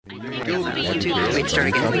Wait, start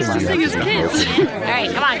again. This thing is kids. All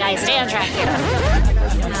right, come on, guys, stay on track here.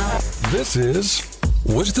 This is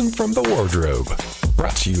Wisdom from the Wardrobe,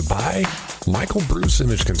 brought to you by Michael Bruce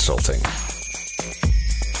Image Consulting.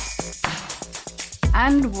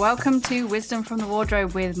 And welcome to Wisdom from the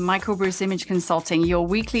Wardrobe with Michael Bruce Image Consulting, your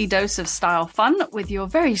weekly dose of style fun with your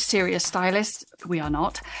very serious stylist. We are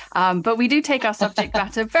not, but we do take our subject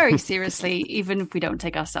matter very seriously, even if we don't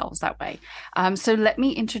take ourselves that way. So let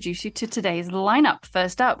me introduce you to today's lineup.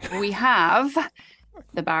 First up, we have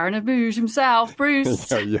the Baron of Bouge himself, Bruce.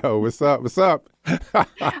 Yo, what's up? What's up?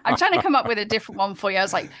 I'm trying to come up with a different one for you. I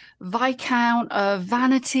was like, Viscount of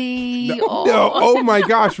Vanity. No, oh my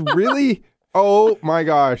gosh, really? Oh my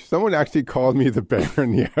gosh! Someone actually called me the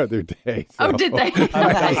Baron the other day. So. Oh, did they?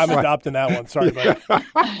 I'm adopting that one. Sorry, buddy.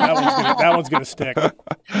 That one's gonna stick.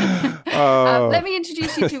 Let me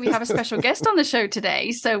introduce you to. We have a special guest on the show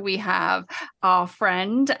today. So we have our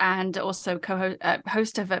friend and also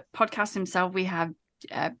host of a podcast himself. We have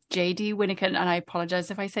JD Winnican, and I apologize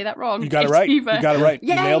if I say that wrong. You got it right. You got it right.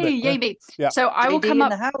 Yay, you nailed it. Yay, me. Yeah. So I will come in up.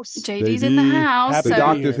 The house. JD's in the house. The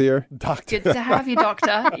doctor's here. Doctor. Good to have you,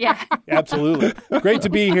 doctor. Yeah. Absolutely. Great to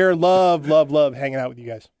be here. Love hanging out with you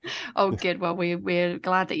guys. Oh, good. Well, we're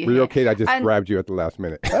glad that you're We're here. okay. I just grabbed you at the last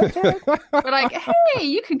minute. We're like, hey,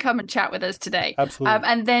 you can come and chat with us today. Absolutely.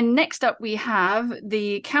 And then next up, we have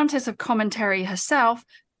the Countess of Commentary herself,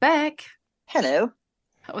 Beck. Hello.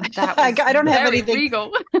 Oh, that was I don't have anything.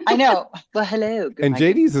 Regal. I know. Well, hello. Good And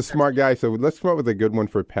morning. JD's a smart guy, so let's come up with a good one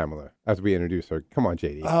for Pamela as we introduce her. Come on,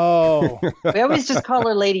 JD. Oh, We always just call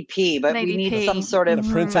her Lady P, but Lady we need P. some sort of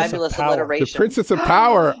The Princess of fabulous Power. alliteration. The Princess of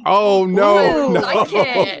Power. Oh, no. Ooh, no. like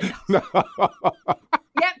it. No.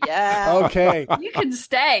 Yep. Yeah. okay. You can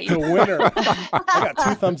stay. The winner. I got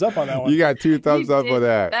 2 thumbs up on that one. You got 2 thumbs You up did. for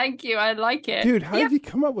that. Thank you. I like it. Dude, how did you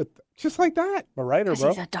come up with just like that? I'm a writer, bro.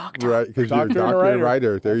 He's a doctor. Right, because you're a Doctor and a doctor and writer.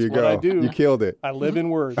 writer. There That's you what go. I do. You killed it. I live in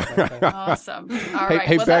words. my friend. Awesome. All right.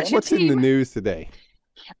 Hey, well, Beck, that's your what's in the team. news today?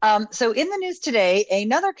 So in the news today,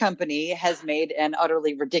 another company has made an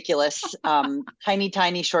utterly ridiculous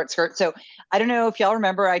tiny short skirt. So I don't know if y'all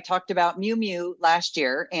remember, I talked about Miu Miu last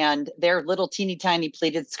year and their little teeny tiny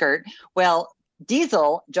pleated skirt. Well,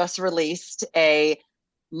 Diesel just released a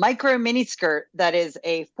micro mini skirt that is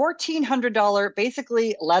a $1,400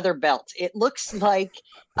 basically leather belt. It looks like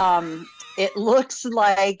I It's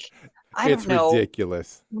don't know,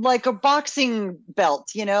 ridiculous. like a boxing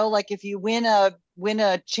belt, like if you win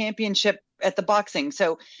a championship at the boxing.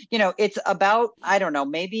 So, it's about, I don't know,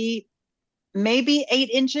 maybe 8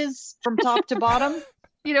 inches from top to bottom.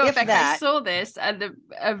 If Beck, that. I saw this and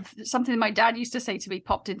something my dad used to say to me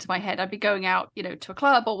popped into my head. I'd be going out, to a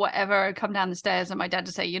club or whatever, and come down the stairs, and my dad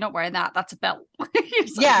would say, "You're not wearing that. That's a belt."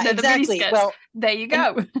 Yeah, the mini exactly. skirts. Well, there you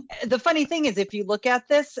go. The funny thing is, if you look at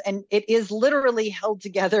this, and it is literally held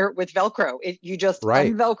together with Velcro. You just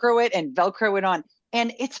Right. unvelcro it and Velcro it on,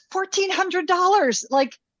 and it's $1,400.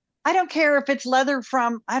 Like, I don't care if it's leather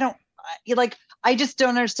from. I just don't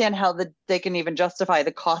understand how they can even justify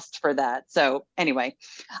the cost for that. So anyway,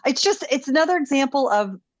 it's another example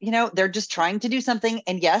of, they're just trying to do something.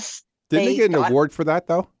 And yes, Didn't they get an award for that,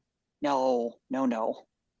 though? No.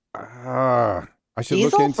 I should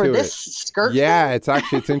Diesel look into for it. this skirt. Yeah,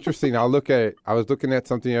 it's interesting. I was looking at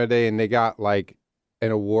something the other day, and they got like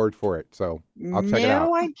an award for it. So I'll check it out.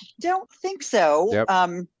 No, I don't think so.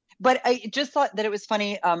 Yep. But I just thought that it was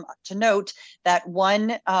funny to note that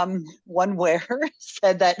one wearer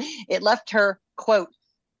said that it left her, quote,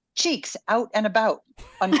 cheeks out and about,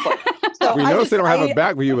 unquote. So We noticed they don't have a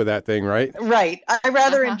back view of that thing, right? Right. I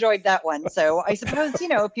rather enjoyed that one. So I suppose,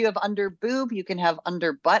 if you have under boob, you can have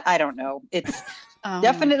under butt. I don't know. It's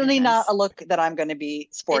definitely not a look that I'm going to be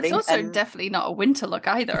sporting. It's also definitely not a winter look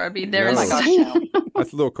either. I mean, there No. is. Oh my gosh, no.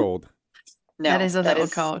 That's a little cold. No, that is a little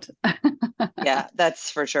cold. Yeah,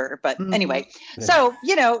 that's for sure. But anyway, so,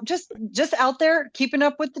 just out there keeping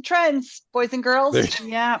up with the trends, boys and girls.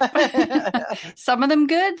 Yeah. Some of them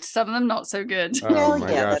good, some of them not so good. Oh Well,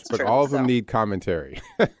 my yeah, gosh! that's But true. all of them So- need commentary.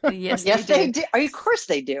 Yes, Yes, they do. Of course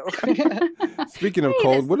they do. Speaking of Hey,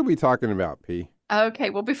 cold, this- what are we talking about, P? Okay,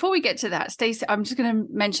 well, before we get to that, Stacey, I'm just going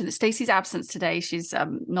to mention that Stacey's absence today. She's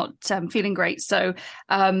not feeling great. So,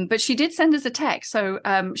 but she did send us a text. So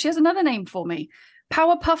she has another name for me,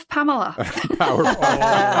 Powerpuff Pamela.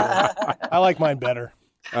 I like mine better.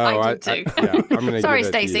 I did too. I'm gonna Sorry,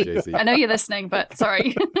 give that to you, Stacey. JC. I know you're listening, but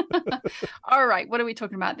sorry. All right, what are we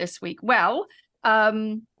talking about this week? Well,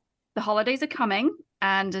 the holidays are coming,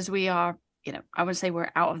 and as we are, I would say we're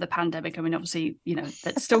out of the pandemic. I mean, obviously,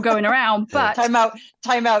 that's still going around, but Time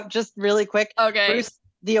out, just really quick. okay. Bruce,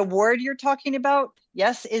 the award you're talking about,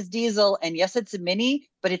 yes is diesel, and yes, it's a mini,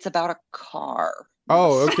 but it's about a car.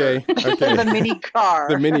 Oh, okay. Okay. The mini car.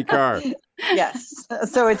 The mini car. Yes.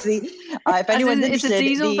 So it's the if anyone's interested, it's a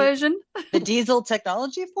diesel version. The Diesel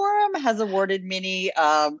Technology Forum has awarded Mini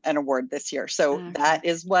an award this year. So that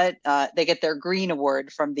is what they get their green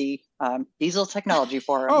award from the Diesel Technology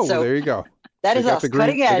Forum. Oh, so well, there you go. That is us,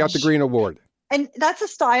 cutting edge. They got the green award. And that's a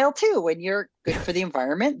style too. When you're good for the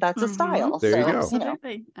environment, that's a style. There you go.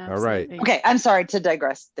 Absolutely. All right. Okay, I'm sorry to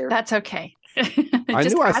digress there. That's okay. I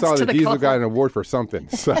knew I saw the Diesel got an award for something.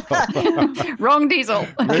 So. Wrong Diesel.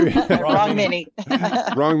 Wrong Mini.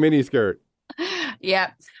 Wrong mini skirt.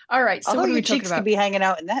 Yeah. All right. So although what are your we talking cheeks about? could be hanging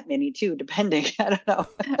out in that Mini too, depending. I don't know.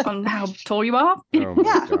 On how tall you are. Oh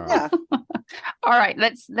yeah. All right.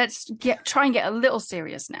 Let's try and get a little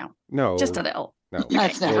serious now. No. Just a little. No.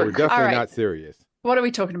 That's Well, never we're definitely right. not serious. What are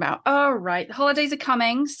we talking about? All right. The holidays are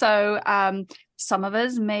coming. So some of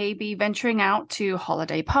us may be venturing out to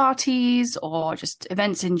holiday parties or just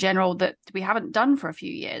events in general that we haven't done for a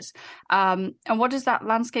few years. And what does that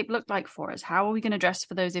landscape look like for us? How are we going to dress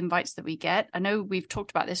for those invites that we get? I know we've talked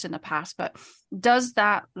about this in the past, but does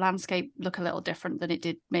that landscape look a little different than it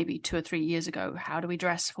did maybe 2 or 3 years ago? How do we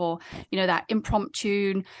dress for, that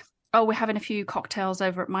impromptu, oh, we're having a few cocktails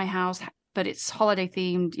over at my house, but it's holiday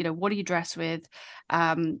themed, what do you dress with?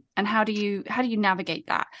 And how do you navigate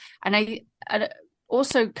that? And I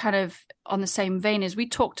also kind of on the same vein as we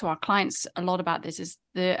talk to our clients a lot about this is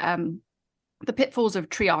the pitfalls of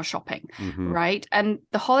triage shopping, right? And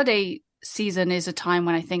the holiday season is a time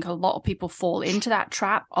when I think a lot of people fall into that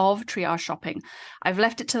trap of triage shopping. I've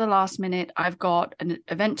left it to the last minute. I've got an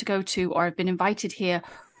event to go to, or I've been invited here.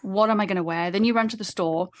 What am I going to wear? Then you run to the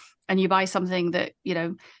store and you buy something that,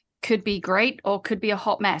 could be great or could be a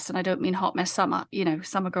hot mess. And I don't mean hot mess summer,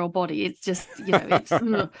 summer girl body. It's just, it's,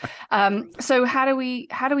 so how do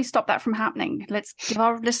we stop that from happening? Let's give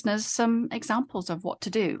our listeners some examples of what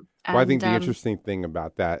to do. Well, I think the interesting thing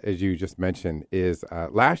about that, as you just mentioned, is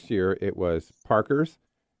last year it was Parkers,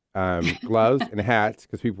 gloves and hats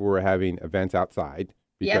because people were having events outside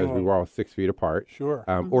because we were all 6 feet apart. Sure.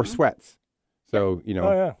 Or sweats. So,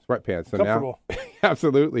 sweatpants. So comfortable. Now,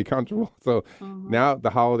 absolutely comfortable. So now the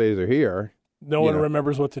holidays are here. No one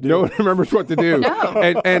remembers what to do. No one remembers what to do. No.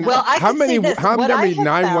 And Well, I how can many say this. how What I many have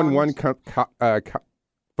 911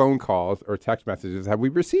 phone calls or text messages have we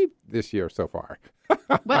received this year so far?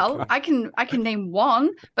 Well, I can name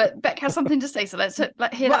one, but Beck has something to say. So let's hear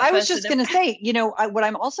that. I was first just going to say, what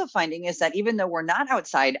I'm also finding is that even though we're not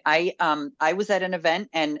outside, I was at an event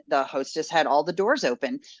and the hostess had all the doors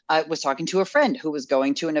open. I was talking to a friend who was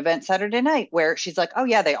going to an event Saturday night where she's like, oh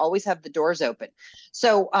yeah, they always have the doors open.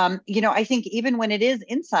 So, I think even when it is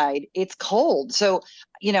inside, it's cold. So,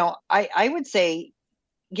 I would say,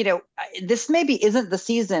 this maybe isn't the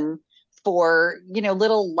season for,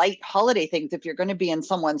 little light holiday things if you're going to be in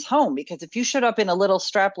someone's home, because if you showed up in a little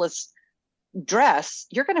strapless dress,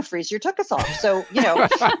 you're going to freeze your tuchus off. So,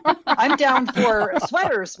 I'm down for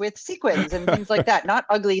sweaters with sequins and things like that. Not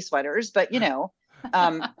ugly sweaters, but,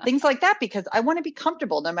 things like that, because I want to be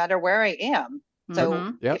comfortable no matter where I am.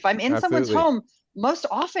 So if I'm in someone's home, most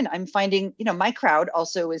often I'm finding, my crowd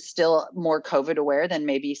also is still more COVID aware than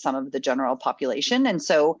maybe some of the general population. And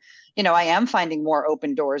so, I am finding more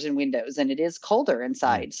open doors and windows, and it is colder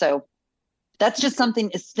inside. So that's just something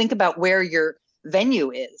to think about where your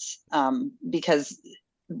venue is, because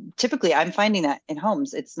typically I'm finding that in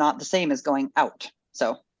homes, it's not the same as going out.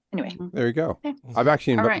 So anyway. There you go. Okay. I've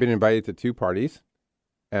actually been invited to 2 parties.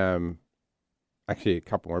 Actually, a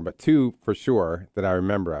couple more, but 2 for sure that I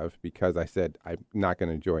remember of, because I said I'm not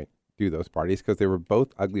going to do those parties because they were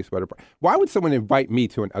both ugly sweater parties. Why would someone invite me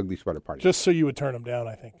to an ugly sweater party? Just so you would turn them down,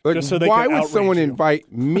 I think. Like, just so they why could would outrage someone you.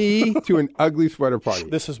 invite me to an ugly sweater party?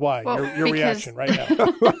 This is why. Well, your because- reaction right now.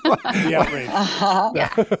 The outrage.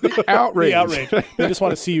 The outrage. The outrage. They just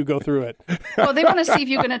want to see you go through it. Well, they want to see if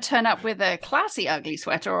you're going to turn up with a classy ugly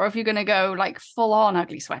sweater or if you're going to go like full on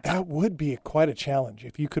ugly sweater. That would be quite a challenge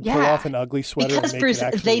if you could pull Yeah. off an ugly sweater Because, and make Bruce, it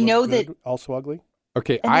actually they look know good, that- also ugly.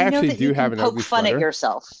 Okay, And I they know actually that do you have can an ugly poke fun sweater. at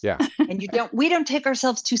yourself. Yeah. And we don't take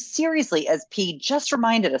ourselves too seriously, as P just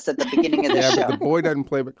reminded us at the beginning of this Yeah, show. but the boy doesn't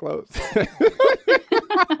play with clothes.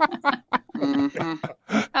 Mhm.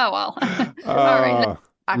 Oh, well. All right. Let's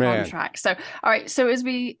back man. on track. So, all right. So as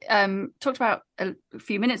we talked about a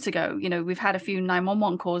few minutes ago, we've had a few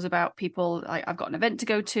 911 calls about people like, I've got an event to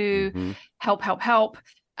go to, help.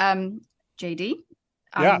 JD,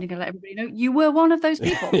 I'm going to let everybody know you were one of those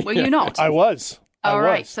people, were you not? I was. All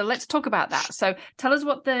right, so let's talk about that. So tell us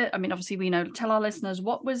obviously we know, tell our listeners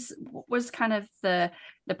what was kind of the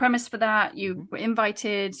premise for that. You were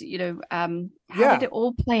invited, how did it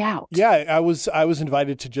all play out? Yeah, I was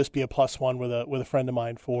invited to just be a +1 with a friend of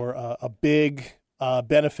mine for a big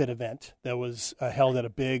benefit event that was held at a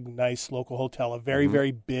big, nice local hotel, a very,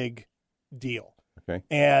 very big deal. Okay.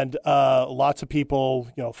 And lots of people,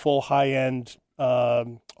 full high-end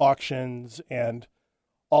auctions and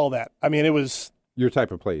all that. I mean, it was your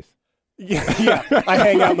type of place. Yeah. I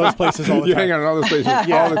hang out in those places all the time. You hang out in all those places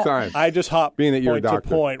all the time. I just hop being that you're point a doctor.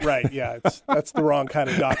 to point. Right, yeah. That's the wrong kind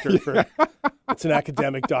of doctor. It's an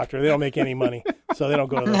academic doctor. They don't make any money, so they don't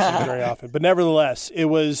go to those things very often. But nevertheless, it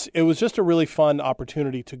was just a really fun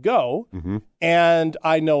opportunity to go. Mm-hmm. And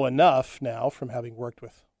I know enough now from having worked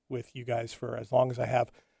with you guys for as long as I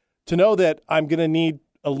have to know that I'm going to need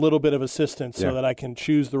a little bit of assistance so that I can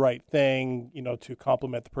choose the right thing, to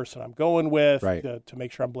complement the person I'm going with, to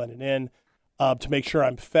make sure I'm blending in, to make sure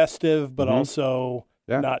I'm festive, but also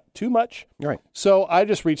not too much. Right. So I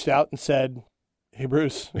just reached out and said, hey,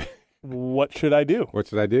 Bruce, what should I do? What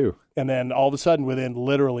should I do? And then all of a sudden,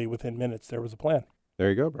 literally within minutes, there was a plan. There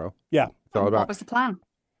you go, bro. Yeah. It's all about. What was the plan?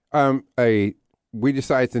 We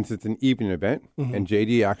decided, since it's an evening event, and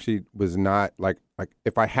JD actually was not like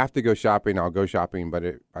if I have to go shopping, I'll go shopping. But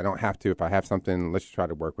if I don't have to, if I have something, let's try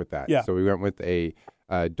to work with that. Yeah. So we went with a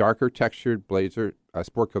darker textured blazer,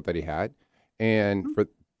 sport coat that he had, and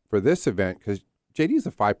for this event, because JD is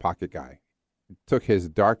a 5-pocket guy, took his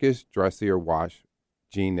darkest, dressier wash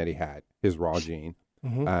jean that he had, his raw jean,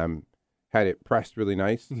 had it pressed really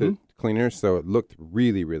nice to cleaner, so it looked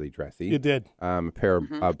really, really dressy. It did. A pair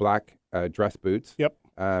of black dress boots. Yep.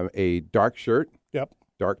 A dark shirt. Yep.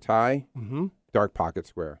 Dark tie. Dark pocket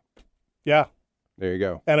square. Yeah. There you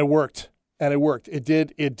go. And it worked. It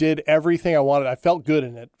did everything I wanted. I felt good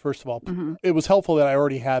in it, first of all. It was helpful that I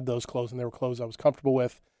already had those clothes, and they were clothes I was comfortable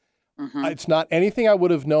with. It's not anything I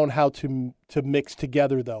would have known how to mix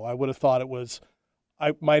together, though. I would have thought it was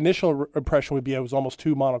my initial impression would be it was almost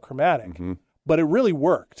too monochromatic, but it really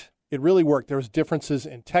worked. There was differences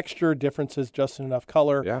in texture, differences just in enough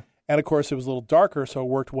color. Yeah. And of course, it was a little darker, so it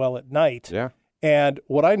worked well at night. Yeah. And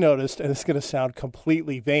what I noticed, and it's going to sound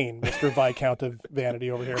completely vain, Mr. Viscount of Vanity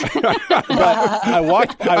over here, but I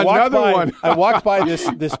walked by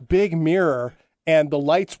this big mirror, and the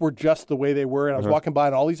lights were just the way they were, and I was walking by,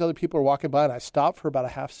 and all these other people were walking by, and I stopped for about a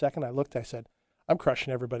half second. I looked, I said, I'm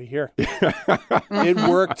crushing everybody here. It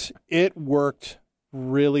worked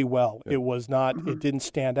really well. It was not, it didn't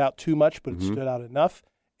stand out too much, but it stood out enough,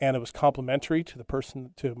 and it was complimentary to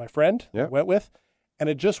my friend I went with. And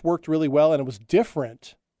it just worked really well, and it was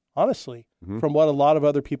different, honestly, from what a lot of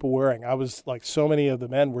other people were wearing. I was like, so many of the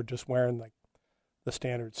men were just wearing like the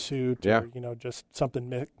standard suit or, just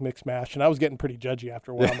something mix mash. And I was getting pretty judgy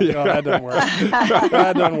after a while. I'm like, oh, that doesn't work.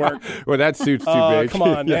 That doesn't work. Well, that suit's too big. Come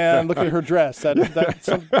on, man. Look at her dress. That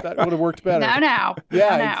would have worked better. Now.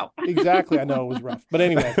 Yeah, exactly. I know it was rough. But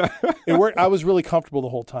anyway, it worked. I was really comfortable the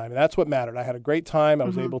whole time, and that's what mattered. I had a great time. I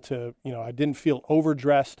was able to, I didn't feel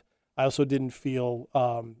overdressed. I also didn't feel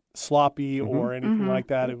sloppy or anything like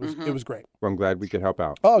that. It was great. Well, I'm glad we could help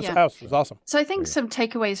out. Oh, it was awesome. So I think some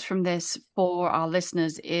takeaways from this for our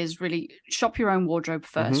listeners is really shop your own wardrobe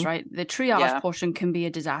first, right? The triage portion can be a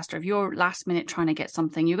disaster. If you're last minute trying to get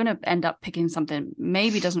something, you're going to end up picking something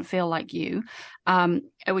maybe doesn't feel like you,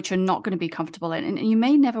 which you're not going to be comfortable in, and you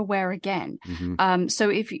may never wear again.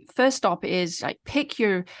 So first stop is like pick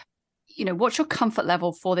your what's your comfort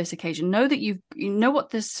level for this occasion? Know that you know what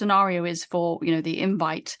the scenario is for, the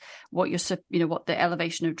invite, what what the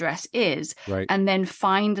elevation of dress is, right. And then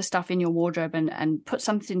find the stuff in your wardrobe and put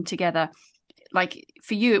something together. Like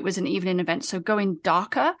for you, it was an evening event. So going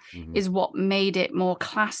darker is what made it more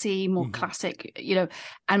classy, more classic,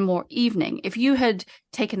 and more evening. If you had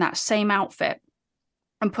taken that same outfit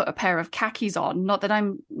and put a pair of khakis on, not that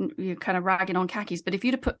I'm kind of ragging on khakis, but if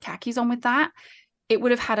you'd have put khakis on with that, it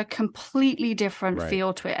would have had a completely different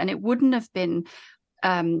feel to it, and it wouldn't have been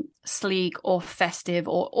sleek or festive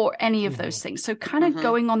or any of those things. So kind of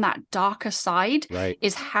going on that darker side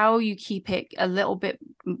is how you keep it a little bit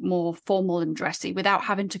more formal and dressy without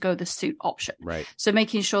having to go the suit option. Right. So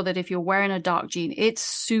making sure that if you're wearing a dark jean, it's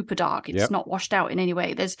super dark. It's not washed out in any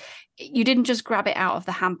way. You didn't just grab it out of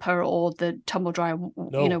the hamper or the tumble dryer,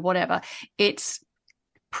 whatever. It's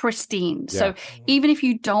pristine. So even if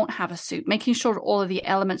you don't have a suit, making sure all of the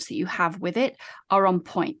elements that you have with it are on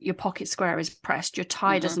point. Your pocket square is pressed. Your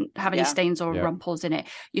tie doesn't have any stains or rumples in it.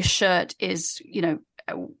 Your shirt is,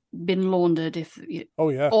 been laundered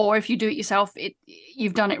or if you do it yourself,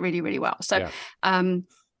 you've done it really, really well. So I'm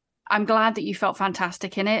glad that you felt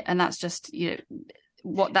fantastic in it, and that's just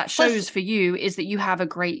what that shows for you is that you have a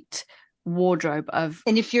great wardrobe of.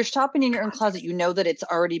 And if you're shopping in your own closet, you know that it's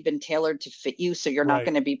already been tailored to fit you. So you're not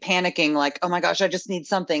going to be panicking like, oh my gosh, I just need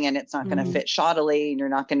something and it's not going to fit shoddily. And you're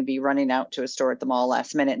not going to be running out to a store at the mall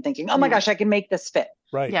last minute and thinking, oh my gosh, I can make this fit.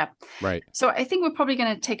 Right. Yeah. Right. So I think we're probably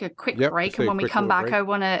going to take a quick break. And when we come back, I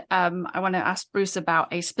want to ask Bruce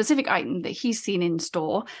about a specific item that he's seen in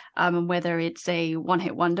store, and whether it's a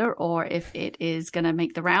one-hit wonder or if it is going to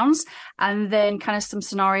make the rounds, and then kind of some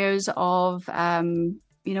scenarios of,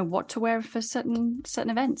 what to wear for certain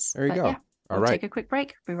events. There you go. Yeah, All right. Take a quick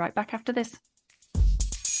break. Be right back after this.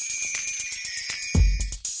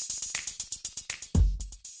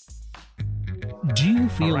 Do you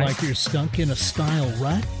feel like you're stuck in a style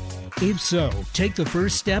rut? If so, take the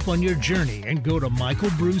first step on your journey and go to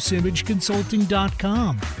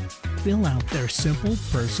michaelbruceimageconsulting.com. Fill out their simple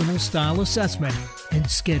personal style assessment and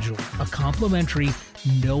schedule a complimentary,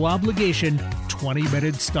 no obligation,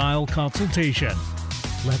 20-minute style consultation.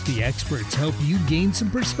 Let the experts help you gain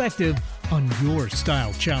some perspective on your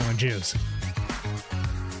style challenges.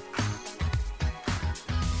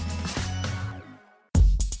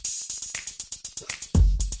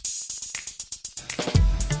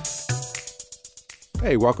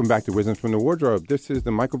 Hey, welcome back to Wisdom from the Wardrobe. This is the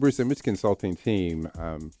Michael Bruce Image Consulting team.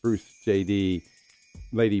 Bruce, JD,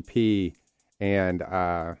 Lady P, and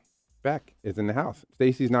Beck is in the house.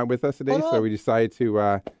 Stacy's not with us today, so we decided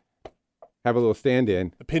to have a little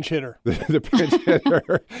stand-in. The pinch hitter. the pinch hitter.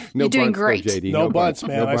 No You're doing bunts, great. though, JD. No bunts,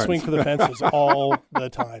 man. No I bunts. swing for the fences all the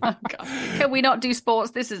time. Oh, God. Can we not do sports?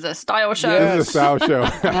 This is a style show. This is a style show.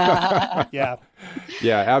 Yeah.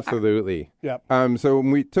 Yeah, absolutely. Yeah. So when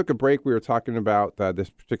we took a break, we were talking about this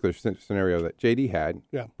particular scenario that JD had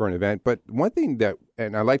for an event. But one thing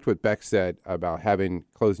and I liked what Beck said about having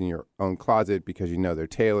clothes in your own closet because they're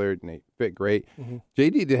tailored and they fit great. Mm-hmm.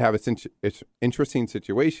 JD did have an interesting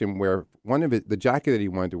situation where one of the jacket that he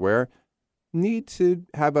wanted to wear needs to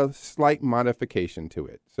have a slight modification to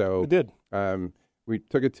it. So it did. We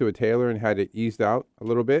took it to a tailor and had it eased out a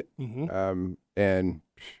little bit. Mm-hmm. And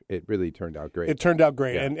it really turned out great. It turned out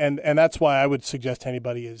great. Yeah. And that's why I would suggest to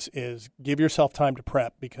anybody is give yourself time to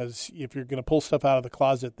prep, because if you're going to pull stuff out of the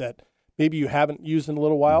closet that maybe you haven't used in a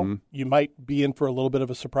little while, you might be in for a little bit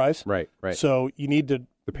of a surprise. Right. So you need to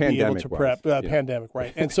be able to prep. Pandemic,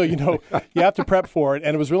 right. And so, you have to prep for it.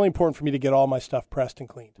 And it was really important for me to get all my stuff pressed and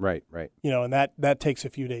cleaned. Right. And that takes a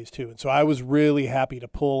few days too. And so I was really happy to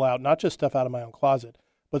pull out not just stuff out of my own closet,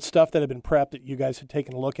 but stuff that had been prepped that you guys had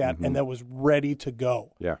taken a look at and that was ready to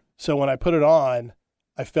go. Yeah. So when I put it on,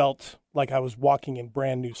 I felt like I was walking in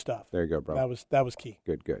brand new stuff. There you go, bro. That was key.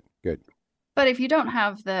 Good. But if you don't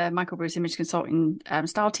have the Michael Bruce Image Consulting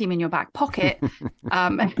style team in your back pocket to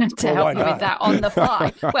help you with that on the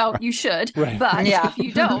fly, well, you should. Right. But if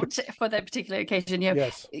you don't, for that particular occasion,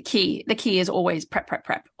 the key is always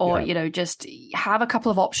prep, or just have a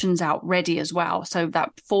couple of options out ready as well. So that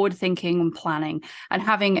forward thinking and planning, and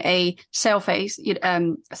having a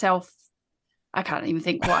I can't even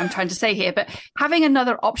think what I'm trying to say here, but having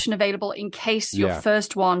another option available in case your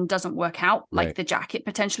first one doesn't work out, like the jacket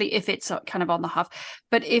potentially, if it's kind of on the huff.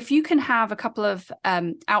 But if you can have a couple of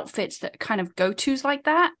outfits that kind of go-tos like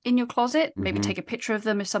that in your closet, maybe take a picture of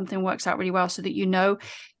them if something works out really well, so that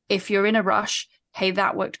if you're in a rush, hey,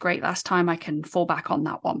 that worked great last time, I can fall back on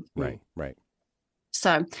that one. Right.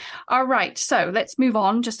 So, all right. So let's move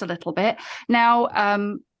on just a little bit. Now,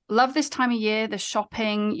 love this time of year, the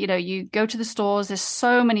shopping, you go to the stores, there's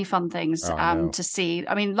so many fun things to see.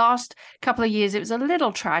 I mean, last couple of years, it was a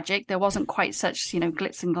little tragic. There wasn't quite such,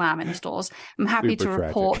 glitz and glam in the stores. I'm happy to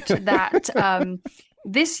report that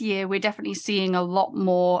this year, we're definitely seeing a lot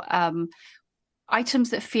more items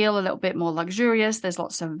that feel a little bit more luxurious. There's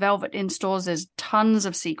lots of velvet in stores. There's tons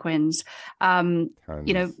of sequins.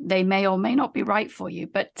 They may or may not be right for you,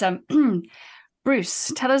 but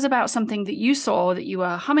Bruce, tell us about something that you saw that you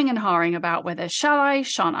were humming and hawing about, whether shall I,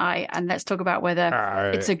 shan't I, and let's talk about whether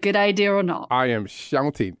it's a good idea or not. I am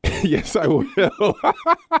shouting. Yes, I will.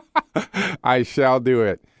 I shall do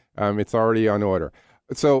it. It's already on order.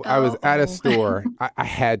 So I was at a store. I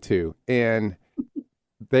had to, and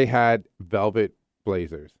they had velvet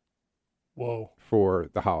blazers. Whoa. For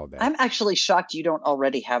the holiday. I'm actually shocked you don't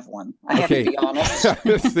already have one. I have to be honest.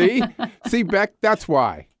 See, Beck, that's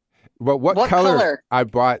why. But what color? I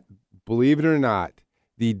bought, believe it or not,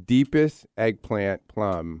 the deepest eggplant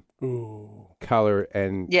plum color.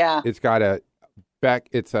 And it's got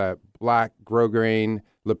it's a black grosgrain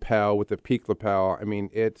lapel with a peak lapel. I mean,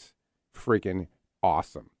 it's freaking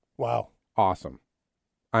awesome. Wow. Awesome.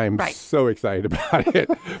 I'm so excited about it.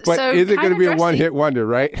 But so is it going to be a one-hit wonder,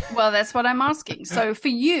 right? Well, that's what I'm asking. So for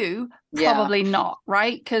you, probably not,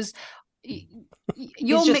 right? Because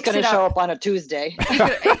you'll He's just going to show up on a Tuesday.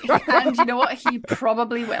 And you know what? He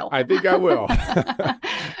probably will. I think I will.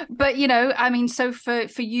 But, I mean, so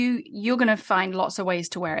for you, you're going to find lots of ways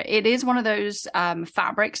to wear it. It is one of those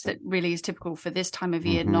fabrics that really is typical for this time of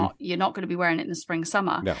year. You're not going to be wearing it in the spring,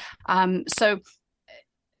 summer. No. So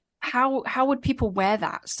how would people wear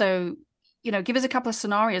that? So, give us a couple of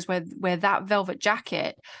scenarios where that velvet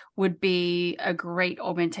jacket would be a great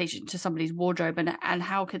augmentation to somebody's wardrobe, and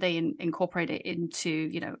how could they incorporate it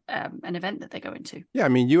into, an event that they go into? Yeah, I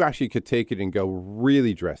mean, you actually could take it and go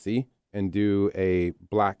really dressy and do a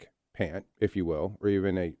black pant, if you will, or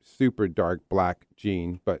even a super dark black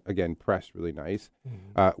jean, but again, pressed really nice.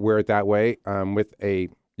 Wear it that way.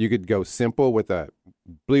 You could go simple with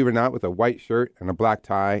believe it or not, with a white shirt and a black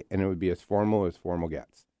tie, and it would be as formal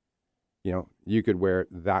gets. You could wear it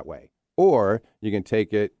that way. Or you can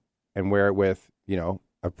take it and wear it with,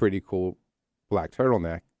 a pretty cool black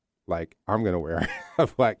turtleneck, like I'm going to wear a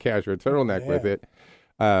black cashmere turtleneck with it,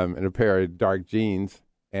 and a pair of dark jeans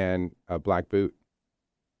and a black boot.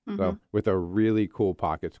 So with a really cool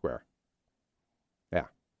pocket square. Yeah.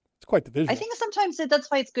 It's quite the visual. I think sometimes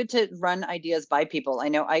that's why it's good to run ideas by people. I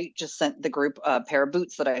know I just sent the group a pair of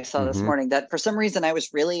boots that I saw this morning that for some reason I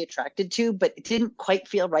was really attracted to, but it didn't quite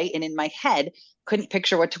feel right. And in my head, couldn't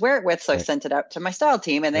picture what to wear it with. So I sent it out to my style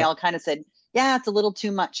team, and they all kind of said, yeah, it's a little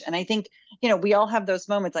too much. And I think, we all have those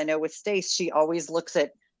moments. I know with Stace, she always looks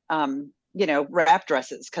at, wrap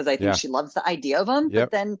dresses because I think she loves the idea of them,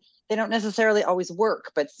 but then they don't necessarily always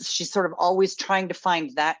work, but she's sort of always trying to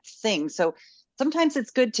find that thing. So sometimes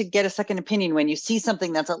it's good to get a second opinion when you see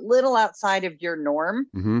something that's a little outside of your norm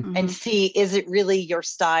and see, is it really your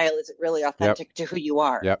style? Is it really authentic to who you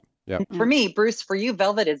are? Yep. For me, Bruce, for you,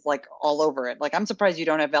 velvet is like all over it. Like, I'm surprised you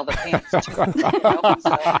don't have velvet pants.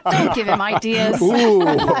 Don't give him ideas.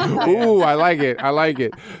 Ooh, I like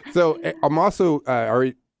it. So I'm also,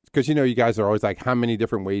 because you guys are always like, how many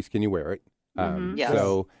different ways can you wear it? Yes.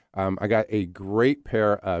 So I got a great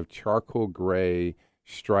pair of charcoal gray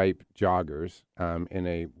stripe joggers in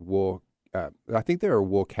a wool. I think they were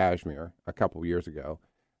wool cashmere a couple of years ago.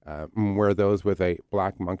 Wear those with a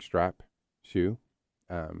black monk strap shoe.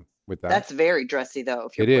 With that, that's very dressy though.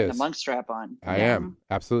 If you're putting the monk strap on, I am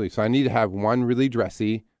absolutely. So I need to have one really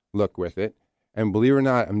dressy look with it, and believe it or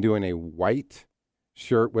not, I'm doing a white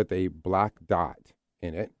shirt with a black dot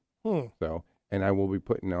in it. So, and I will be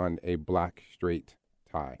putting on a black straight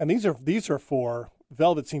tie. And these are for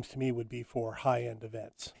velvet. Seems to me would be for high-end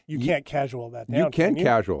events. You can't casual that down. You can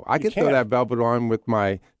casual. I could throw that velvet on with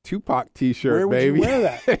my Tupac T-shirt, baby. Where would you wear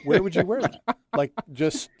that? Where would you wear that? Like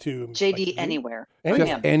just to JD anywhere.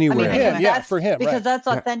 Just anywhere. I mean, for him, because that's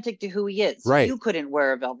authentic to who he is. Right. You couldn't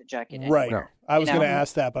wear a velvet jacket anywhere. Right. No. I was going to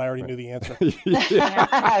ask that, but I already knew the answer.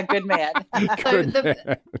 Good man.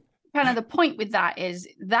 Kind of the point with that is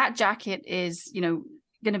that jacket is,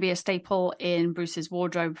 going to be a staple in Bruce's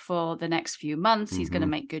wardrobe for the next few months. He's going to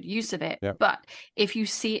make good use of it. Yep. But if you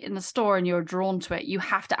see it in the store and you're drawn to it, you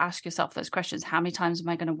have to ask yourself those questions. How many times am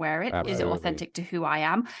I going to wear it? Absolutely. Is it authentic to who I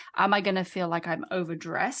am? Am I going to feel like I'm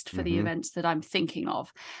overdressed for the events that I'm thinking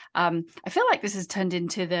of? I feel like this has turned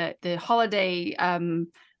into the holiday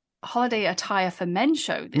attire for men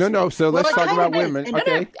show. No. So let's talk about women. No,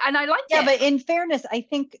 and I like it. Yeah, but in fairness, I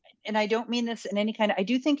think, and I don't mean this in any kind of, I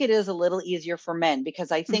do think it is a little easier for men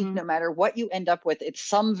because I think no matter what you end up with, it's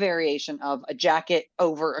some variation of a jacket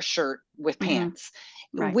over a shirt with pants.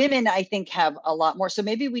 Right. Women, I think, have a lot more. So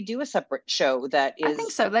maybe we do a separate show that is. I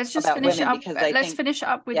think so. Let's just finish it up. Let's finish it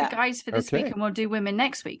up with the guys for this week, and we'll do women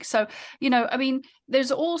next week. So, I mean,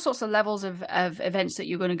 there's all sorts of levels of events that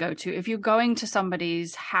you're going to go to. If you're going to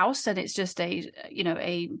somebody's house and it's just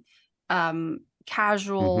a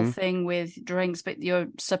casual thing with drinks, but you're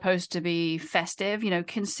supposed to be festive,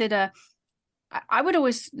 consider. I would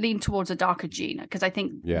always lean towards a darker jean because I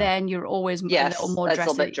think then you're always a little more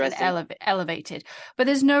dressy and elevated. But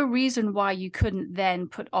there's no reason why you couldn't then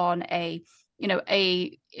put on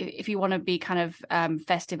if you want to be kind of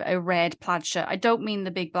festive, a red plaid shirt. I don't mean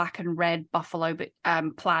the big black and red buffalo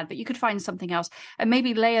plaid, but you could find something else and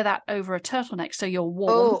maybe layer that over a turtleneck so you're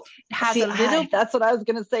warm. That's what I was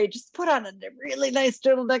going to say. Just put on a really nice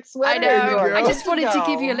turtleneck sweater. I know. I just wanted to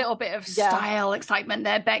give you a little bit of style excitement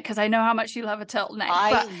there, Beck, because I know how much you love a turtleneck.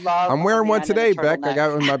 I'm wearing one today, Beck. I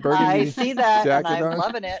got my burgundy I see that, jacket and I'm on.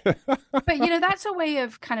 loving it. But that's a way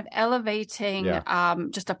of kind of elevating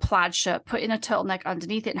just a plaid shirt, putting a turtleneck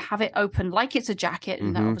underneath underneath it and have it open like it's a jacket.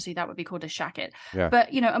 And obviously that would be called a shacket. Yeah.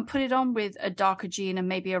 But, and put it on with a darker jean and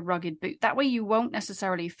maybe a rugged boot. That way you won't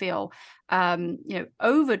necessarily feel,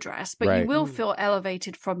 overdressed, but you will feel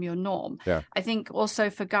elevated from your norm. Yeah. I think also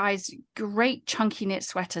for guys, great chunky knit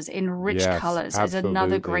sweaters in rich colors is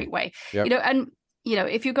another great way. Yep.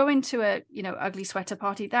 If you're going to a, ugly sweater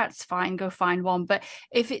party, that's fine. Go find one. But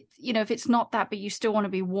if it's not that, but you still want to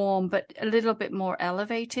be warm, but a little bit more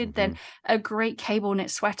elevated, then a great cable knit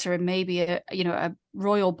sweater and maybe a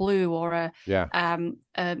royal blue or a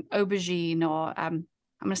aubergine or, I'm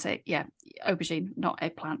going to say, aubergine, not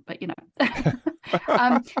eggplant, but,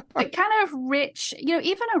 but kind of rich,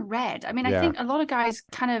 even a red. I mean, I think a lot of guys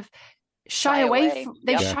kind of shy away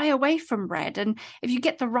from red, and if you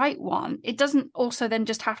get the right one, it doesn't also then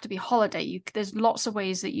just have to be holiday. There's lots of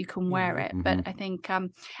ways that you can wear it, but I think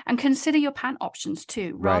and consider your pant options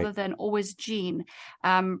too, rather than always jean.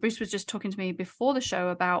 Bruce was just talking to me before the show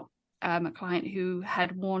about a client who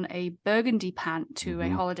had worn a burgundy pant to a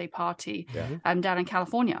holiday party down in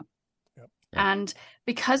California. And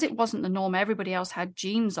because it wasn't the norm, everybody else had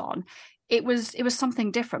jeans on. It was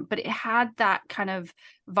something different, but it had that kind of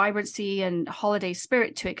vibrancy and holiday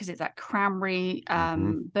spirit to it because it's that cranberry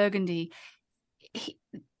burgundy.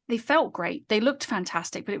 They felt great. They looked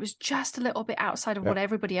fantastic, but it was just a little bit outside of what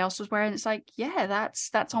everybody else was wearing. It's like,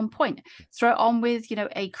 that's on point. Throw it on with,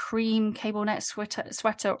 a cream cable net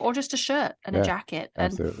sweater or just a shirt and a jacket.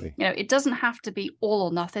 And, absolutely. It doesn't have to be all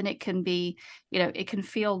or nothing. It can be, it can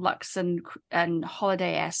feel luxe and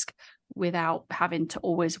holiday-esque without having to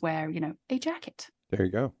always wear, a jacket. There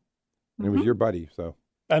you go. And it was your buddy, so.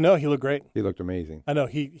 I know, he looked great. He looked amazing. I know,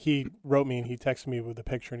 he wrote me and he texted me with a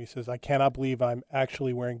picture and he says, I cannot believe I'm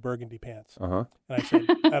actually wearing burgundy pants. And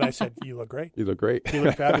I said, you look great. You look great. You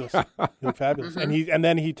look fabulous. You look fabulous. And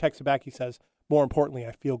then he texted back, he says, more importantly,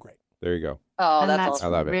 I feel great. There you go. Oh, that's awesome. I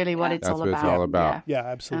love it. Really what it's all about. That's what it's all about. Yeah,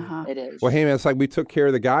 absolutely. It is. Well, hey, man, it's like we took care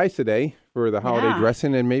of the guys today for the holiday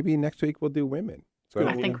dressing, and maybe next week we'll do women. So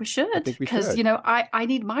I think we should. Because, I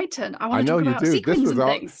need my turn. I want to talk about sequins and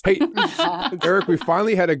things. Hey, Eric, we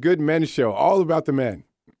finally had a good men's show, all about the men.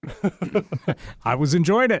 I was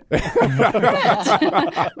enjoying it.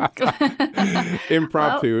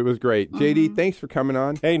 Impromptu. It was great. JD, thanks for coming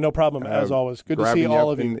on. Hey, no problem. As always. Good to see all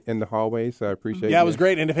of you. In the hallways. I appreciate it. Yeah, it was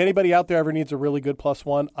great. And if anybody out there ever needs a really good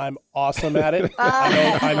 +1, I'm awesome at it.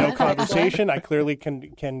 I know conversation. I clearly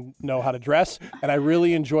can know how to dress. And I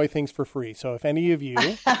really enjoy things for free. So if any of you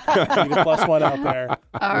need a +1 out there,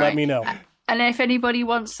 let me know. And if anybody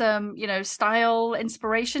wants some, style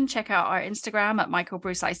inspiration, check out our Instagram at Michael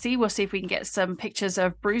Bruce IC. We'll see if we can get some pictures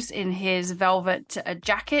of Bruce in his velvet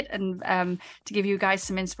jacket and to give you guys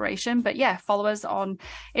some inspiration. But follow us on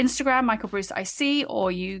Instagram, Michael Bruce IC,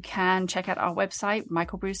 or you can check out our website,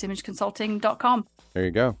 michaelbruceimageconsulting.com. There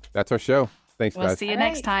you go. That's our show. Thanks, guys. We'll see you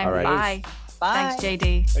next time. All right. Bye. Bye. Thanks,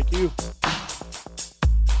 JD. Thank you.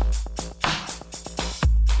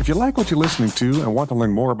 If you like what you're listening to and want to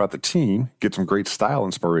learn more about the team, get some great style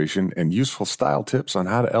inspiration and useful style tips on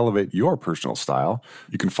how to elevate your personal style,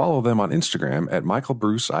 you can follow them on Instagram at Michael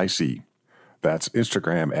Bruce IC. That's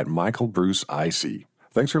Instagram at Michael Bruce IC.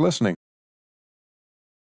 Thanks for listening.